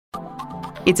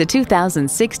It's a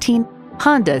 2016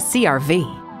 Honda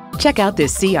CR-V. Check out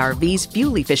this CR-V's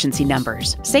fuel efficiency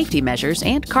numbers, safety measures,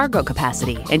 and cargo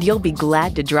capacity, and you'll be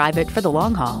glad to drive it for the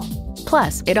long haul.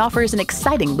 Plus, it offers an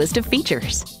exciting list of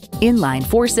features: inline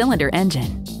 4-cylinder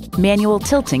engine, manual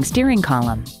tilting steering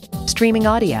column, streaming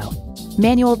audio,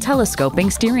 manual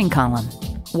telescoping steering column,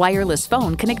 wireless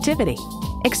phone connectivity,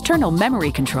 external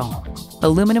memory control,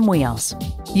 aluminum wheels,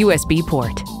 USB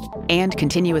port, and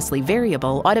continuously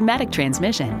variable automatic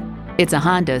transmission. It's a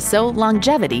Honda, so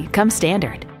longevity comes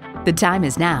standard. The time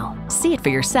is now. See it for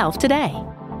yourself today.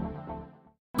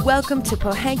 Welcome to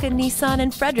Pohanka Nissan in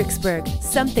Fredericksburg.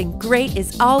 Something great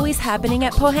is always happening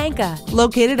at Pohanka.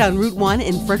 Located on Route 1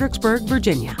 in Fredericksburg,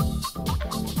 Virginia.